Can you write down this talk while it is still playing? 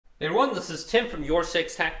Hey everyone, this is Tim from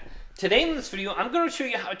YourSixTech. Today in this video, I'm going to show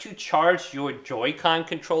you how to charge your Joy-Con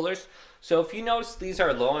controllers. So if you notice these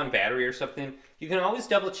are low on battery or something, you can always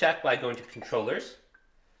double check by going to controllers.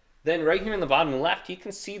 Then right here in the bottom left, you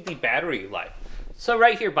can see the battery life. So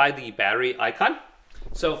right here by the battery icon.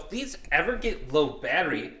 So if these ever get low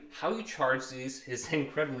battery, how you charge these is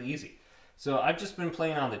incredibly easy. So I've just been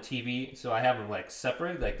playing on the TV, so I have them like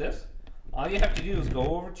separated like this. All you have to do is go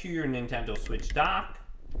over to your Nintendo Switch dock,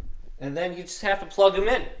 and then you just have to plug them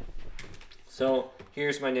in. So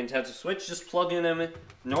here's my Nintendo Switch, just plugging them in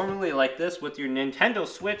normally like this with your Nintendo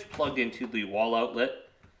Switch plugged into the wall outlet.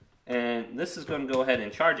 And this is going to go ahead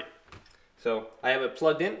and charge it. So I have it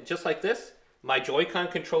plugged in just like this. My Joy-Con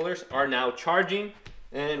controllers are now charging.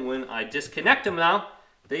 And when I disconnect them now,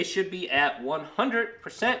 they should be at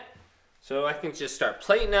 100%. So I can just start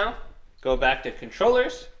playing now, go back to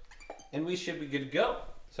controllers, and we should be good to go.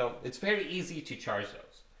 So it's very easy to charge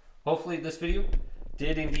those. Hopefully this video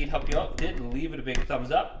did indeed help you out. Did leave it a big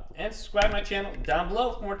thumbs up and subscribe to my channel down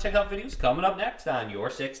below for more tech help videos coming up next on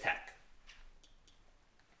YourSixTech.